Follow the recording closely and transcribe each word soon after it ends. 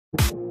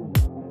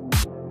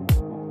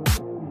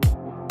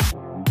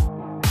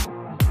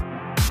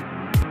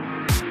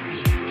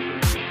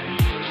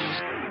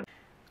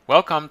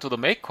Welcome to the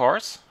Make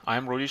course.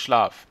 I'm Rudi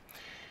Schlaf.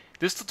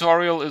 This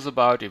tutorial is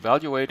about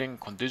evaluating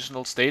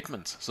conditional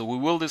statements. So we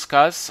will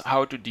discuss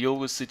how to deal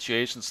with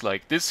situations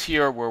like this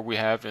here, where we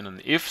have in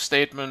an if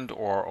statement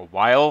or a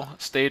while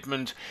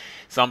statement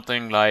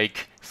something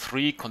like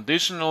 3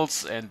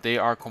 conditionals and they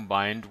are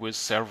combined with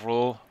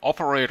several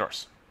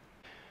operators.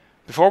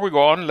 Before we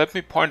go on, let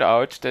me point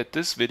out that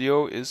this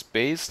video is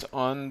based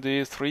on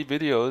the 3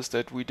 videos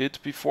that we did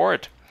before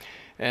it.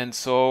 And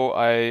so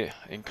I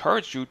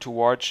encourage you to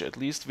watch at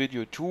least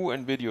video 2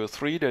 and video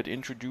 3 that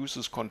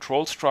introduces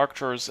control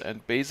structures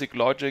and basic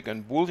logic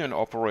and Boolean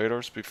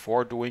operators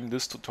before doing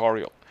this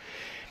tutorial.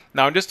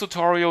 Now in this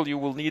tutorial you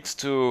will need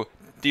to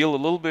deal a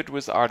little bit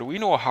with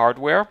Arduino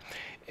hardware,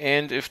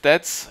 and if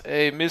that's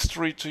a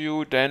mystery to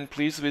you, then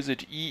please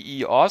visit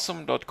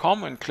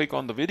eeawesome.com and click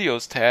on the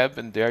videos tab,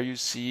 and there you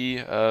see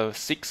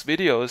 6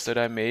 videos that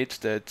I made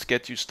that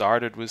get you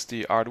started with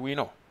the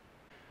Arduino.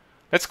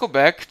 Let's go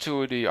back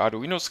to the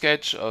Arduino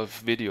sketch of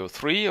video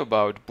 3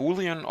 about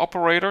Boolean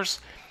operators.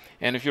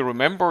 And if you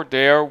remember,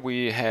 there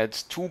we had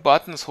 2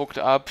 buttons hooked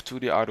up to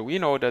the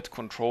Arduino that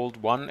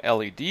controlled one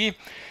LED.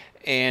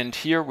 And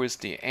here with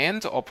the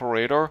AND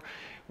operator,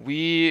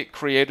 we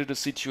created a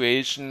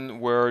situation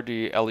where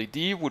the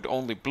LED would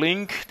only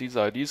blink. These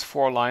are these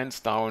 4 lines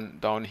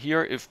down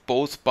here if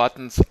both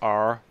buttons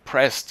are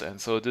pressed.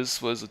 And so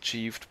this was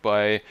achieved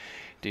by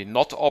the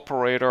NOT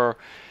operator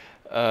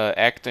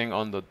acting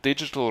on the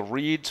digital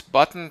read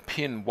button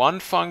pin 1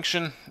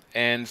 function,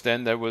 and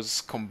then that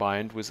was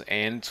combined with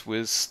AND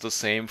with the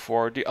same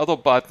for the other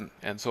button.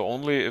 And so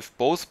only if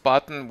both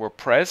buttons were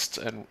pressed,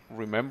 and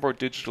remember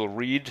digital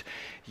read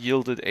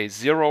yielded a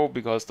 0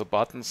 because the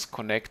buttons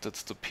connected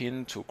the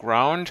pin to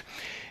ground,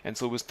 and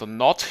so with the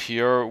NOT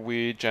here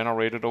we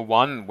generated a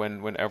 1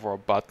 whenever a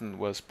button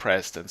was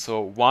pressed. And so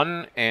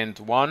 1 and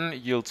 1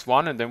 yields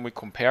 1, and then we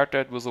compared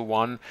that with a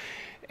 1.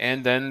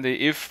 And then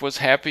the if was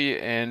happy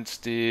and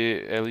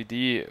the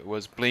LED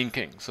was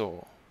blinking.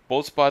 So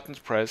both buttons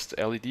pressed,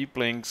 LED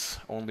blinks,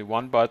 only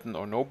one button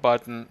or no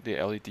button,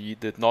 the LED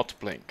did not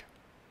blink.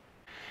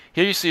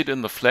 Here you see it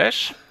in the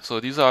flash. So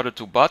these are the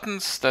 2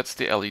 buttons, that's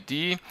the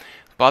LED.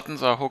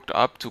 Buttons are hooked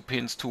up to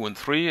pins 2 and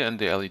 3, and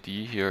the LED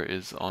here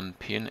is on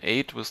pin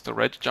 8 with the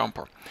red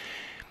jumper.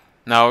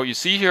 Now you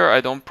see here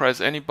I don't press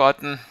any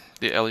button.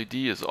 The LED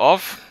is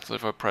off, so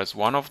if I press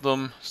one of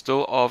them,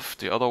 still off,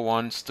 the other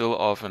one still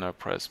off, and I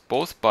press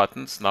both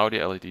buttons, now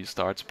the LED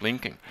starts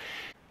blinking.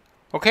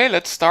 Okay,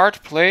 let's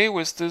start play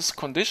with this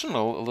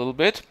conditional a little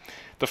bit.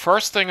 The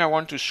first thing I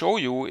want to show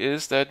you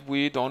is that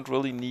we don't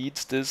really need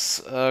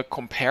this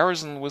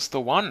comparison with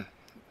the 1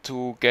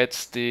 to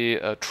get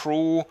the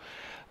true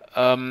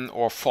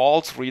or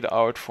false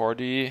readout for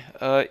the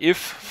if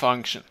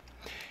function.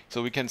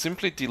 So we can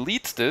simply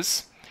delete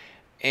this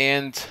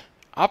and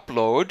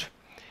upload,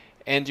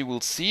 and you will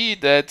see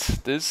that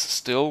this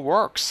still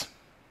works.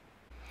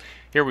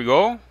 Here we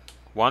go.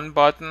 One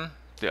button,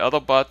 the other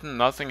button,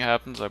 nothing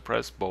happens. I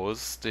press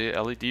both, the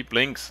LED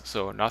blinks.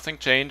 So nothing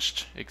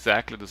changed,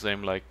 exactly the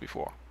same like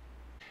before.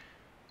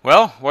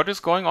 Well, what is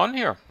going on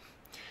here?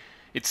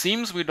 It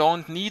seems we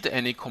don't need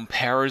any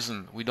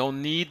comparison. We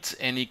don't need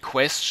any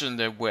question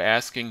that we're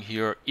asking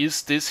here,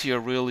 is this here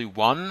really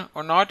 1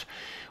 or not?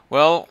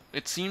 Well,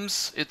 it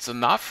seems it's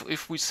enough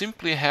if we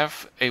simply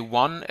have a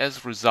 1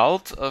 as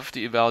result of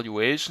the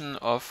evaluation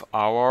of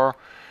our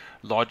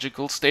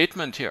logical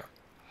statement here.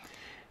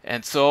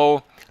 And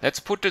so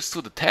let's put this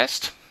to the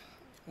test.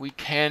 We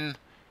can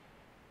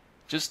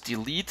just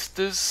delete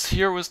this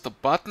here with the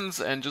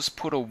buttons and just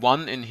put a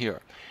 1 in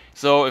here.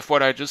 So if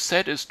what I just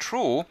said is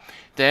true,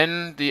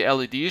 then the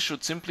LED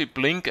should simply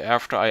blink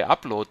after I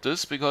upload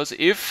this, because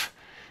if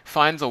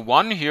finds a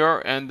 1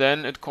 here and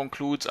then it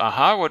concludes,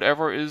 aha,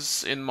 whatever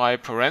is in my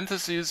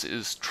parentheses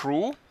is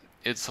true,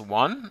 it's a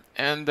 1,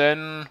 and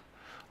then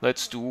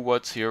let's do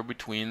what's here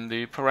between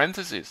the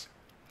parentheses.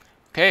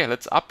 Okay,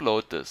 let's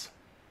upload this.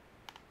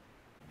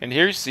 And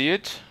here you see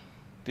it,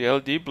 the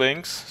LED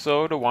blinks,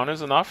 so the 1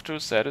 is enough to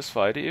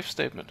satisfy the if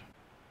statement.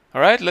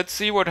 Alright, let's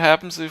see what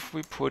happens if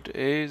we put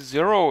a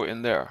 0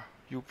 in there.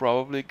 You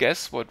probably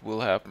guess what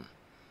will happen.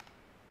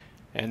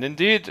 And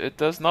indeed, it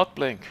does not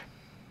blink.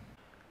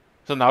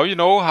 So now you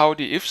know how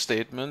the if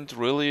statement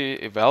really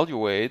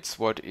evaluates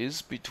what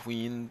is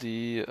between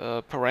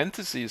the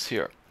parentheses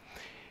here.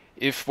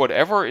 If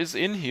whatever is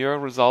in here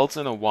results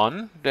in a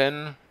 1,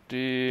 then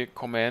the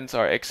commands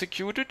are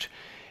executed.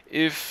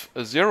 If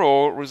a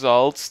 0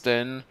 results,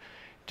 then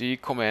the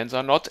commands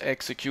are not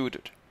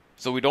executed.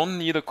 So we don't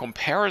need a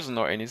comparison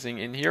or anything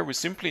in here. We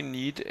simply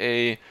need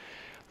a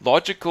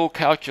logical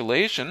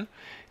calculation,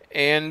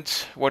 and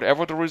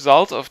whatever the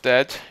result of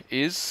that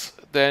is,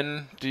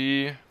 then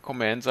the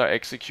commands are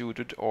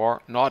executed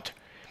or not.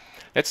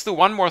 Let's do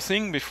one more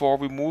thing before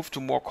we move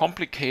to more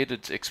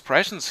complicated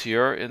expressions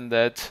here in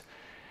that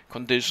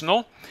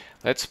conditional.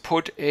 Let's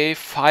put a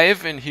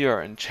 5 in here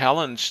and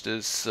challenge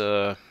this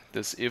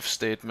this if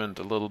statement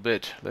a little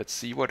bit. Let's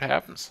see what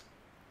happens.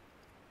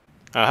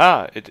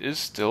 Aha, it is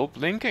still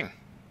blinking.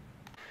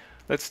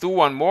 Let's do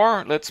one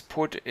more. Let's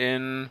put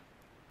in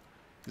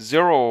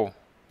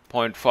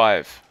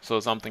 0.5, so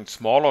something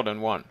smaller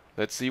than 1.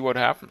 Let's see what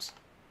happens.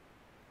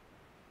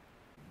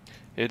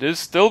 It is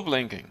still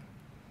blinking.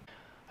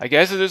 I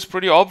guess it is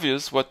pretty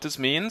obvious what this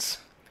means.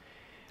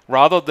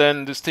 Rather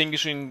than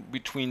distinguishing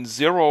between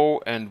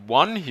 0 and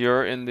 1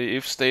 here in the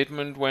if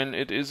statement when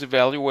it is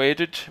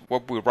evaluated,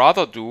 what we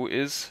rather do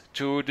is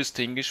to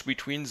distinguish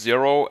between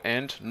 0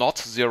 and not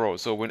 0.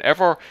 So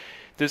whenever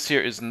this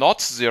here is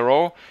not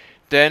 0,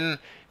 then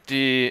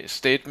the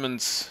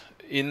statements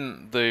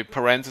in the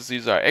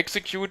parentheses are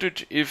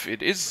executed. If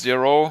it is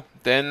 0,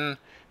 then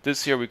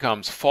this here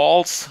becomes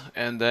false,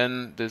 and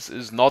then this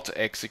is not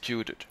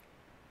executed.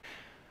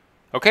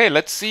 Okay,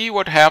 let's see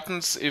what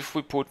happens if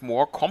we put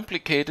more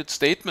complicated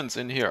statements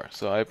in here.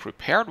 So I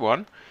prepared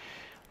one.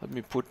 Let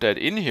me put that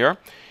in here.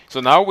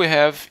 So now we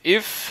have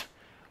if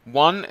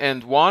 1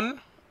 and 1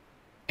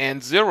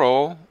 and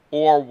 0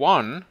 or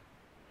 1.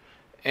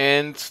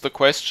 And the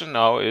question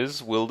now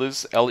is, will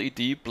this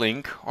LED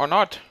blink or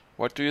not?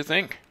 What do you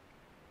think?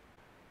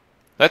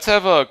 Let's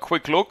have a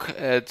quick look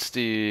at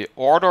the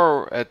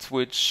order at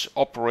which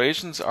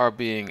operations are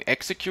being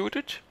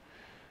executed.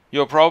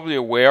 You're probably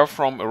aware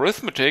from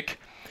arithmetic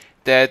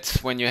that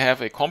when you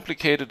have a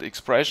complicated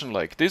expression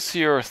like this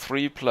here,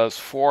 3 plus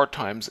 4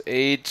 times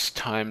 8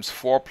 times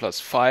 4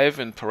 plus 5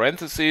 in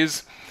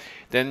parentheses,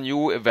 then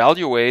you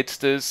evaluate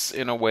this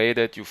in a way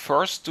that you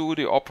first do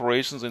the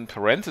operations in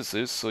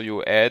parentheses, so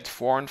you add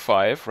 4 and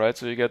 5, right,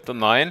 so you get the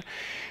 9,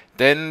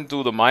 then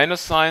do the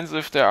minus signs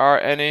if there are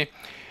any,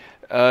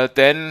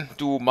 then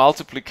do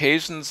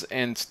multiplications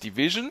and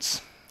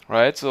divisions.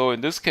 Right, so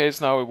in this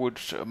case now we would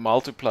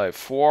multiply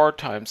 4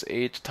 times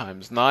 8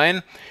 times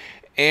 9,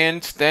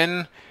 and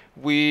then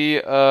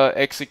we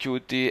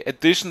execute the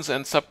additions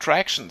and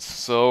subtractions.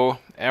 So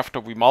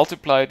after we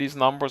multiply these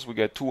numbers we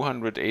get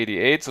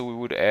 288, so we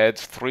would add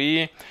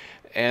 3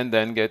 and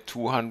then get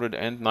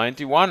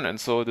 291, and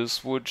so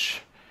this would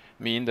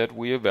mean that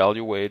we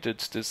evaluated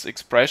this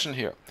expression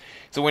here.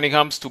 So when it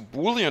comes to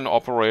Boolean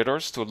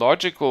operators, to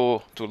logic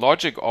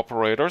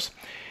operators,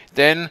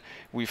 then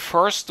we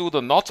first do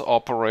the not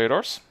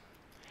operators,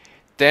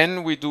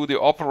 then we do the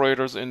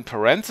operators in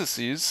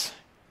parentheses,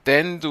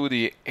 then do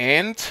the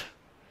AND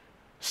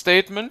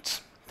statement,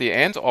 the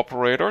AND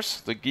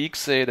operators. The geeks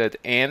say that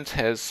AND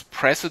has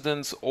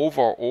precedence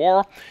over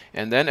OR,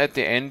 and then at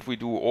the end we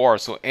do OR.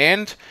 So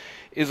AND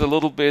is a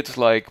little bit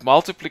like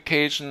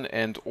multiplication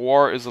and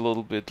OR is a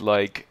little bit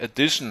like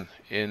addition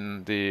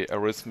in the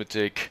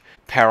arithmetic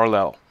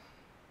parallel.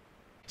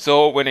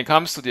 So when it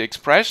comes to the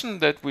expression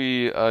that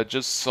we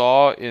just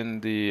saw in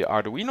the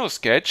Arduino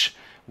sketch,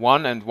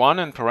 1 and 1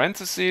 in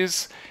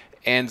parentheses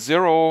and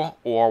 0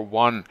 or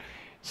 1.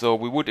 So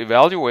we would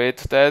evaluate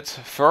that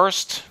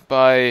first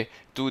by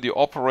do the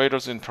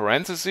operators in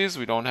parentheses.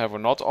 We don't have a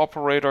not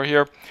operator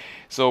here.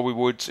 So we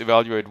would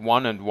evaluate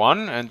 1 and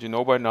 1, and you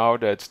know by now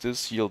that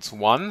this yields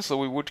 1. So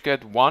we would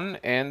get 1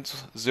 and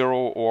 0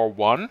 or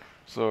 1.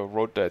 So I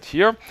wrote that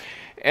here.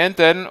 And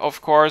then,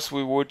 of course,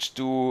 we would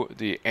do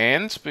the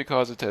AND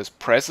because it has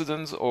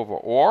precedence over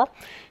OR.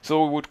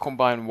 So we would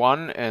combine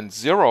 1 and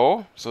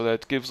 0. So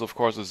that gives, of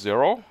course, a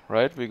 0,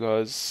 right?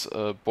 Because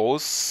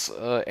both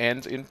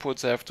AND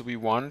inputs have to be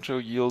 1 to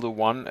yield a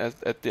 1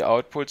 at the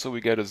output. So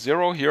we get a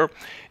 0 here.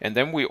 And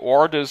then we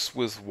OR this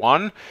with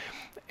 1.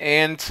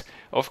 And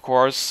of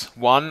course,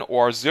 1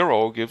 or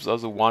 0 gives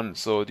us a 1.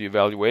 So the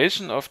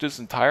evaluation of this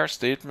entire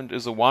statement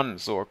is a 1.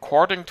 So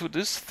according to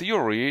this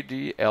theory,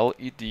 the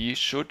LED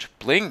should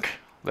blink.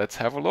 Let's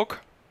have a look.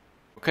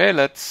 Okay,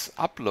 let's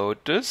upload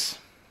this.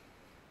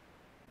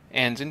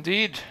 And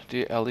indeed,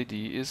 the LED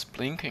is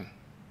blinking.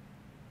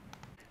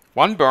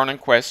 One burning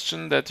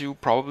question that you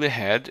probably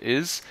had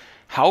is,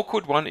 how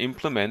could one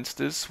implement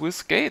this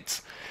with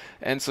gates?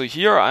 And so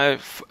here I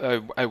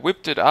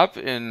whipped it up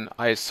in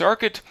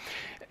iCircuit,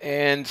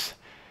 and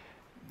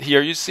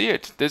here you see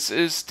it. This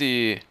is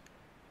the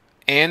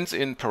AND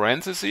in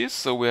parentheses.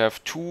 So we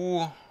have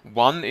two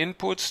 1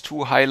 inputs,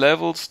 2 high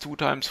levels, 2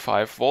 times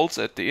 5 volts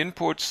at the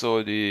input.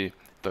 So the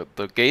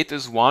gate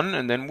is 1,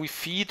 and then we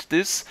feed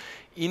this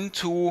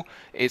into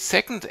a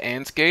second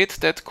AND gate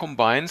that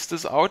combines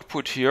this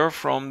output here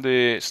from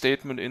the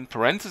statement in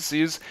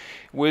parentheses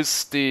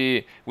with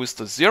the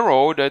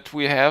 0 that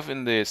we have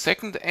in the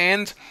second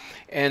AND,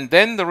 and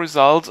then the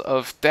result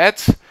of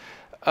that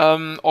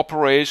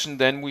operation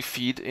then we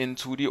feed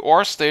into the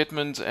OR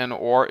statement and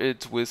OR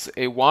it with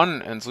a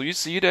 1. And so you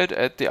see that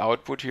at the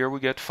output here we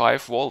get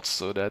 5 volts.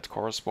 So that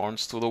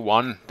corresponds to the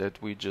 1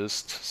 that we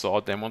just saw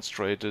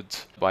demonstrated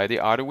by the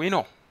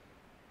Arduino.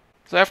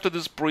 So after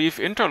this brief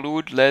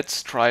interlude,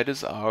 let's try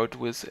this out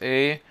with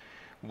a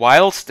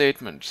while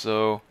statement.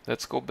 So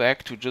let's go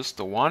back to just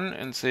the 1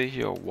 and say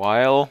here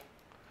while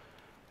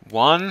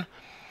 1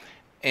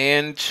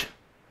 and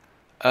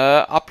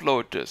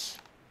upload this.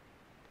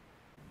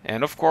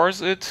 And of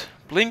course it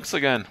blinks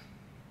again.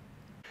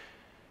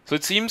 So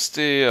it seems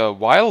the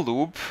while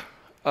loop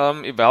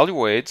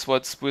evaluates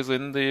what's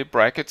within the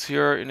brackets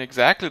here in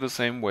exactly the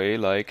same way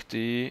like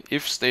the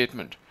if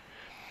statement.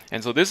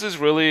 And so this is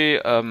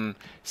really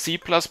C++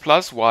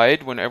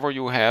 wide. Whenever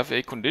you have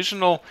a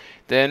conditional,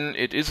 then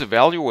it is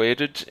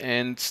evaluated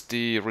and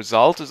the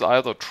result is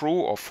either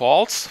true or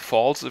false.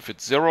 False if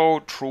it's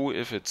 0, true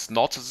if it's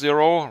not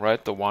 0,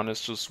 right? The one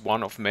is just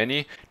one of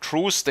many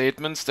true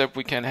statements that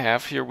we can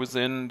have here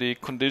within the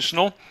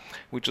conditional.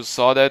 We just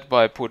saw that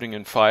by putting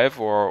in 5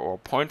 or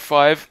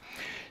 0.5.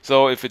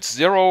 So if it's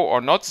 0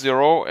 or not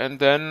 0, and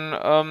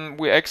then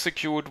we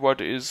execute what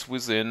is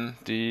within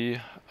the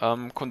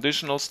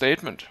conditional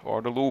statement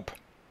or the loop.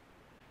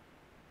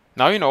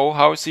 Now you know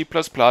how C++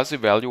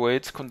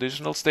 evaluates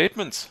conditional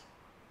statements.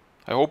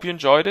 I hope you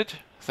enjoyed it.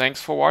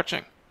 Thanks for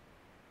watching.